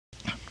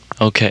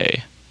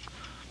Okay.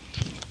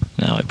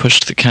 Now I push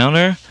the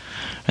counter,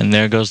 and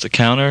there goes the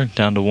counter,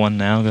 down to 1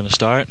 now. I'm going to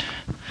start.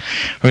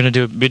 We're going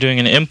to be doing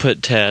an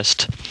input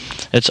test.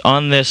 It's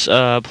on this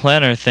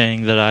planner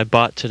thing that I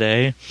bought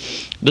today.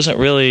 It doesn't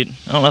really,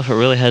 I don't know if it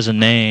really has a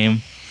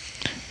name.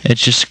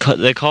 It's just,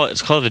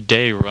 it's called a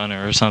day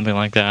runner or something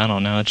like that. I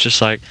don't know. It's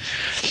just like,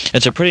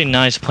 it's a pretty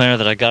nice planner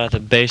that I got at the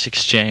Base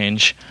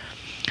Exchange.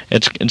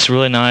 It's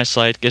really nice.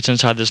 Like, it's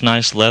inside this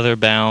nice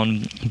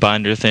leather-bound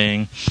binder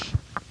thing.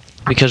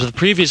 Because with the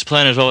previous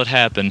planners, what would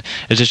happen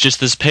is it's just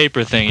this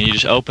paper thing, and you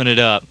just open it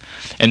up.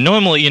 And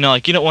normally,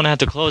 like, you don't want to have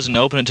to close and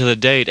open it to the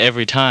date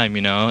every time,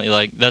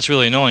 Like, that's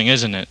really annoying,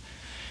 isn't it?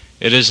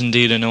 It is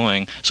indeed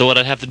annoying. So what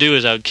I'd have to do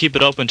is I would keep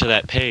it open to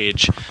that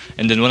page,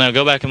 and then when I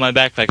go back in my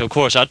backpack, of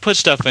course, I'd put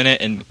stuff in it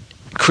and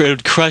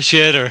crush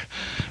it or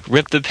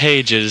rip the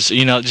pages,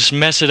 just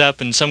mess it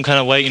up in some kind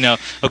of way,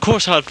 Of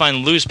course, I would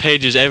find loose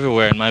pages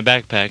everywhere in my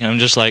backpack, and I'm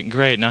just like,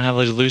 great, now I have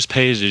these loose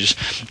pages.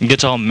 It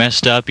gets all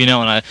messed up,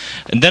 and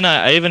then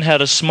I even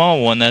had a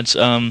small one that's,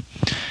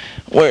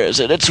 where is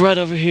it? It's right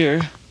over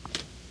here.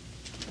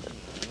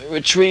 Let me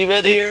retrieve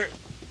it here.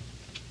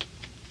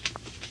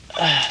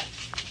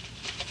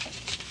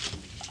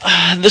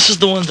 This is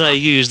the one that I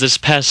used this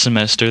past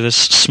semester, this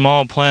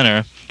small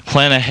planner.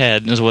 Plan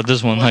ahead is what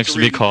this one likes to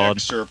be called.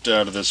 Excerpt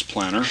out of this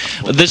planner.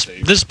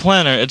 This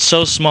planner, it's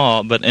so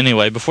small, but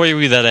anyway, before you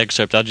read that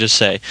excerpt, I'll just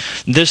say,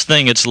 this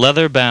thing, it's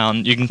leather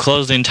bound. You can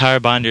close the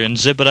entire binder and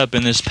zip it up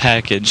in this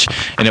package,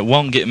 and it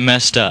won't get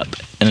messed up.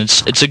 And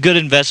it's a good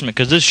investment,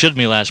 because this should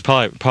me last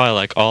probably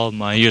like all of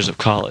my years of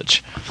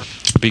college.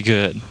 Be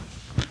good.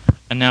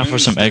 And now for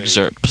some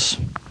excerpts.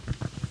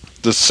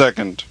 The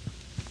second.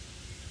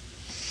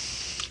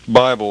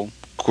 Bible,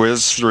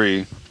 Quiz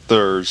 3,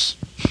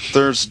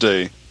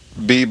 Thursday.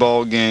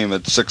 B-ball game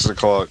at 6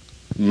 o'clock.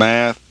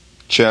 Math,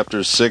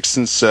 chapters 6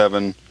 and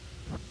 7.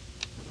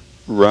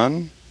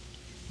 Run.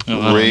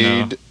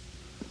 Read.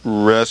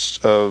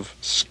 Rest of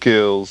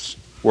skills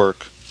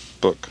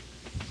workbook.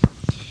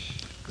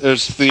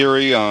 There's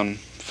theory on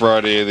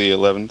Friday the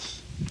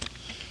 11th.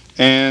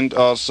 And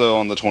also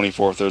on the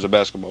 24th there's a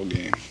basketball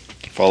game.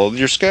 Follow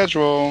your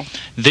schedule.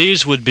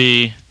 This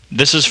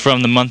is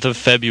from the month of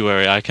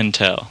February, I can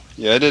tell.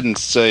 Yeah, I didn't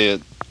say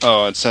it.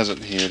 Oh, it says it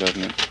here,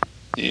 doesn't it?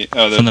 Yeah.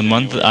 Oh, from the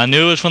month. I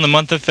knew it was from the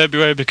month of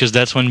February because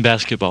that's when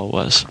basketball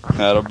was.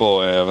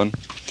 Attaboy, Evan.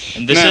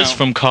 And this is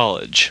from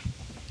college,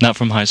 not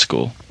from high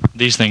school.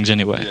 These things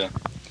anyway. Yeah.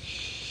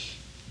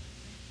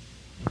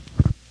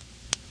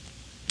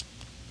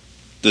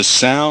 The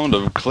sound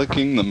of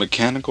clicking the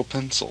mechanical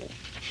pencil.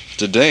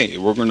 Today,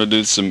 we're going to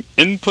do some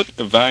input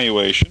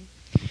evaluation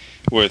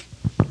with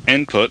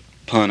input,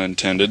 pun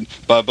intended,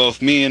 by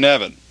both me and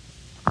Evan.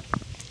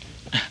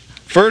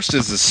 First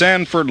is the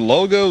Sanford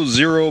Logo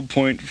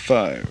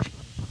 0.5.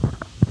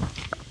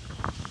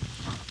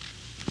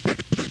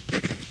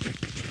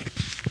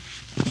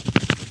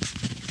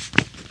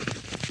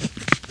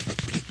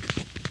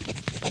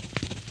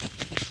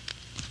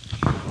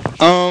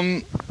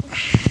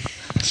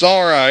 It's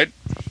alright.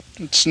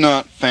 It's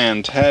not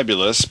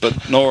fantabulous,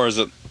 but nor is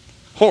it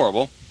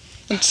horrible.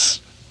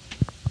 It's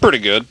pretty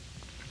good.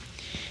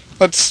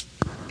 Let's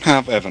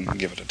have Evan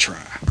give it a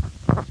try.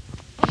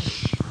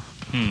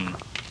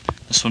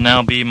 This will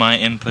now be my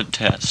input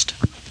test.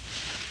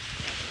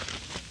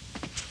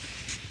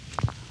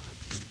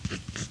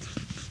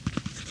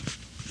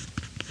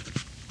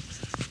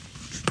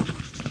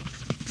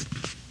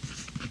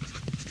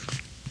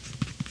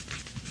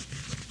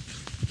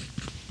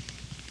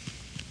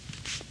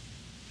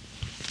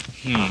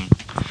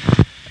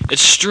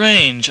 It's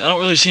strange. I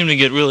don't really seem to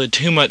get really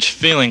too much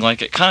feeling.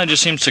 Like, it kind of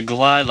just seems to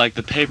glide like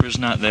the paper's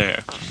not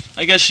there.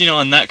 I guess,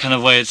 in that kind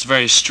of way, it's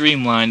very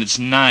streamlined. It's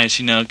nice,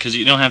 because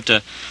you don't have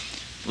to,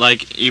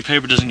 like, your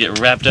paper doesn't get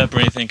wrapped up or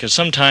anything, because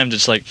sometimes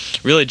it's, like,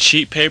 really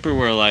cheap paper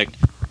where, like,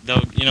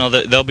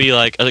 there'll be,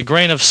 like, a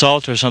grain of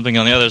salt or something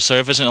on the other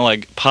surface, and it,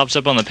 like, pops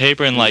up on the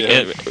paper and, like,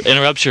 it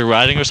interrupts your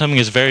writing or something.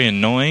 It's very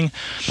annoying.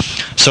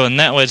 So in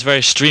that way, it's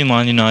very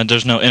streamlined,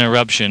 there's no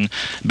interruption,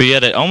 but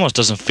yet it almost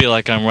doesn't feel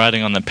like I'm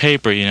writing on the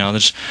paper,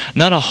 There's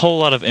not a whole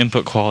lot of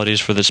input qualities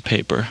for this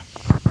paper.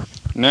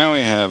 Now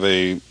we have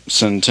a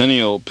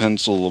Centennial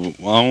pencil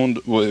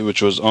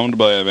which was owned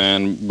by a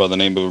man by the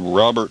name of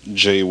Robert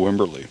J.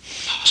 Wimberly.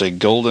 It's a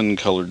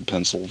golden-colored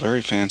pencil,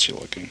 very fancy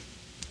looking.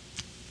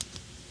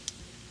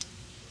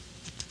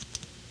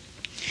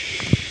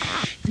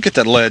 Get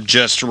that lead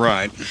just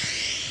right.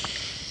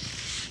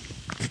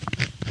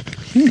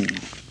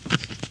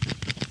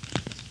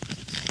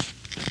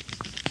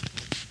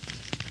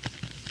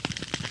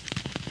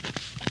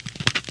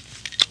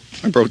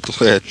 I broke the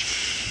lid.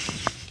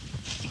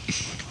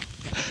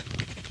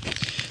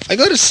 I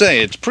gotta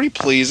say, it's pretty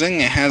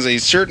pleasing. It has a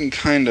certain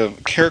kind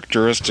of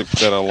characteristic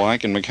that I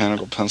like in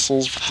mechanical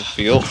pencils with the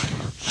feel.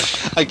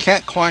 I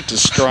can't quite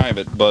describe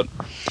it, but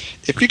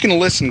if you can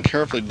listen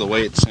carefully to the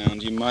way it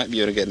sounds, you might be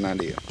able to get an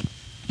idea.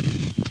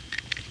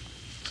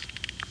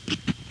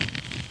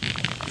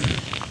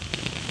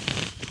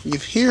 You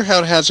hear how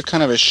it has a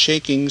kind of a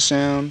shaking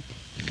sound?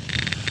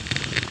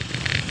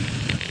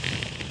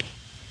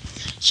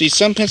 See,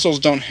 some pencils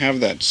don't have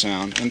that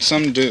sound, and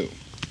some do.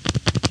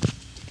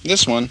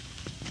 This one,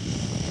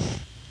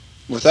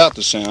 without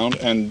the sound,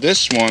 and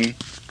this one,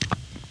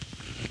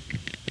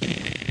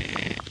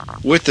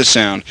 with the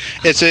sound.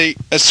 It's a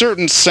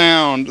certain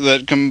sound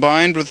that,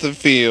 combined with the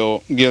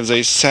feel, gives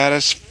a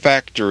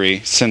satisfactory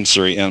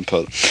sensory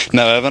input.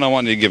 Now, Evan, I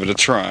want you to give it a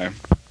try.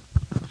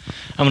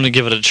 I'm going to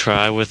give it a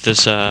try with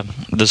this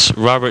this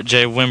Robert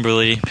J.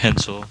 Wimberly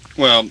pencil.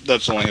 Well,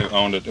 that's only who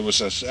owned it. It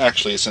was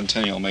actually a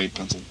Centennial-made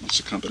pencil. It's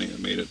a company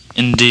that made it.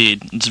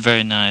 Indeed. It's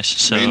very nice.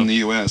 So made in the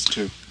U.S.,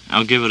 too.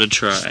 I'll give it a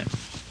try.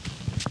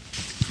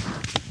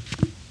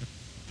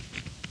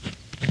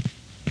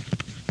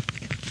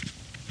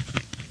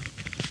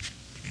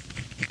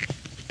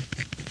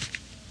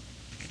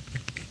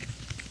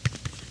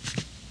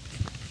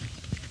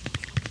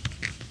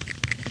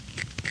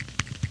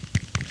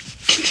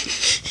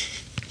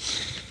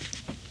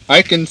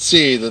 I can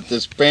see that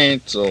this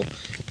pencil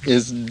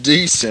is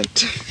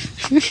decent.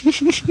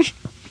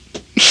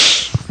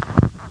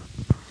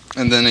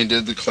 And then he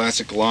did the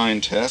classic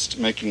line test,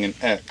 making an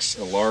X,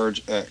 a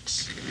large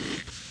X.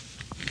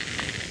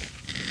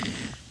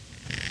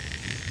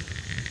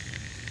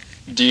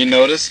 Do you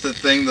notice the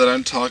thing that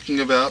I'm talking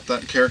about,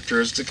 that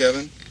characteristic,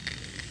 Evan?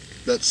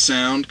 That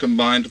sound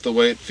combined with the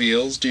way it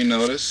feels, do you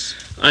notice?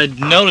 I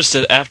noticed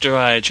it after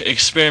I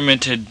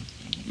experimented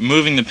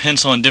moving the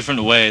pencil in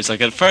different ways. Like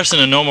at first in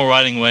a normal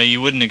writing way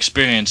you wouldn't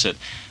experience it,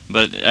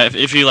 but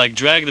if you like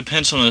drag the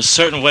pencil in a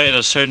certain way at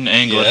a certain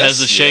angle, it has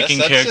the shaking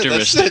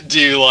characteristic. That's it. Do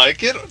you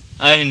like it?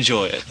 I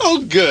enjoy it.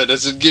 Oh good.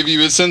 Does it give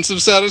you a sense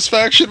of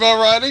satisfaction while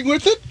writing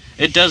with it?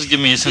 It does give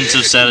me a sense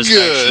of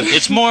satisfaction. Good.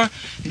 It's more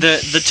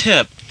the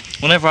tip.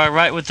 Whenever I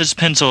write with this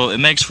pencil, it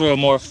makes for a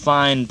more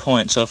fine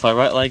point. So if I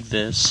write like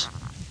this.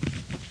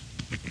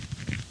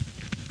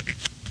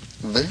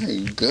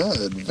 Very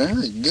good.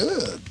 Very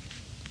good.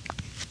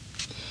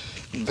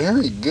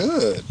 Very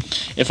good.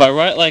 If I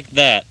write like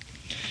that,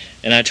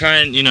 and I try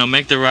and,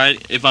 make the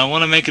write, if I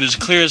want to make it as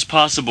clear as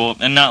possible,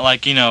 and not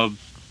like,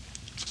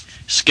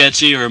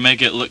 sketchy, or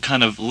make it look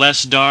kind of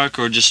less dark,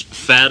 or just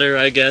fatter,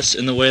 I guess,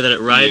 in the way that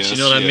it writes, yes,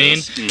 you know what I mean?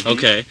 Mm-hmm.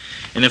 Okay.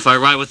 And if I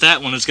write with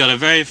that one, it's got a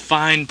very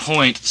fine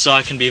point, so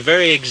I can be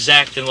very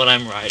exact in what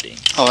I'm writing.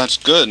 Oh, that's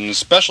good, and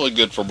especially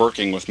good for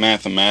working with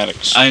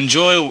mathematics. I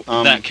enjoy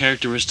that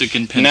characteristic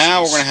in pencils.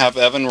 Now we're going to have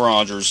Evan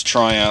Rogers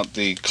try out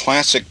the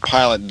classic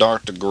Pilot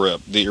Dr.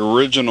 Grip, the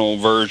original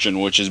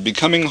version, which is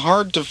becoming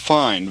hard to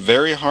find,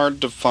 very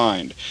hard to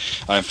find.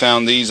 I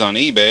found these on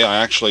eBay. I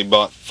actually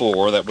bought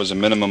 4. That was a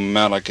minimum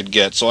amount I could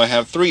get. So I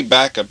have 3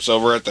 backups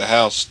over at the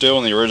house, still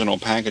in the original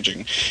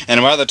packaging.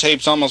 And while the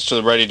tape's almost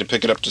ready to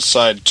pick it up to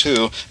side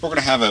 2, we're going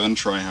to have Evan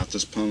try out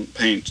this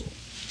pencil.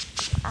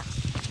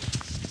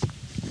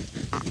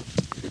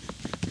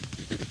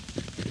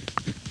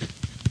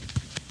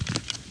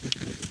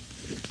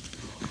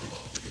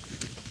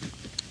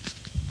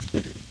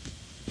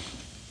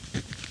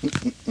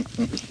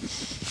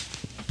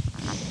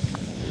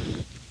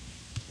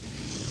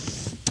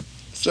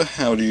 So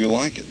how do you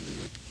like it?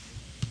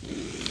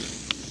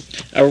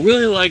 I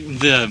really like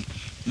the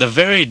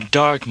very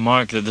dark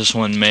mark that this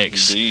one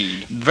makes.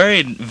 Indeed.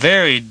 Very,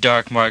 very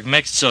dark mark.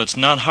 Makes it so it's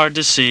not hard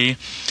to see.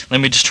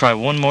 Let me just try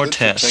one more Good for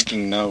test.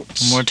 taking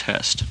notes. One more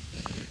test.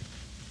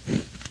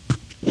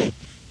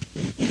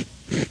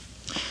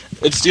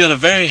 It's got a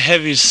very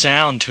heavy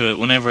sound to it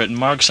whenever it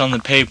marks on the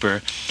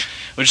paper,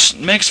 which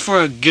makes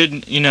for a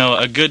good,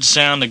 a good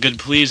sound, a good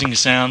pleasing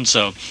sound.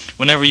 So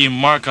whenever you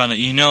mark on it,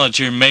 you know that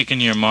you're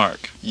making your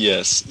mark.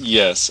 Yes,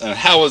 yes. And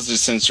how was the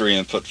sensory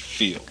input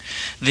feel?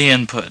 The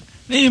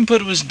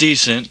input was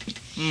decent.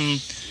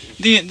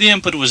 The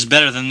input was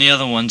better than the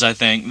other ones, I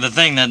think. The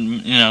thing that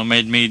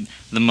made me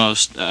the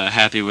most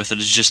happy with it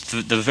is just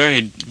the very,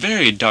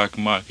 very dark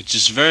mark. It's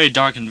just very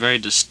dark and very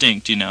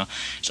distinct.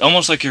 It's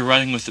almost like you're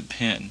writing with a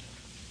pen.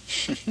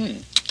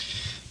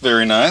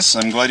 Very nice.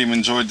 I'm glad you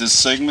enjoyed this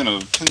segment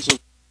of Pencil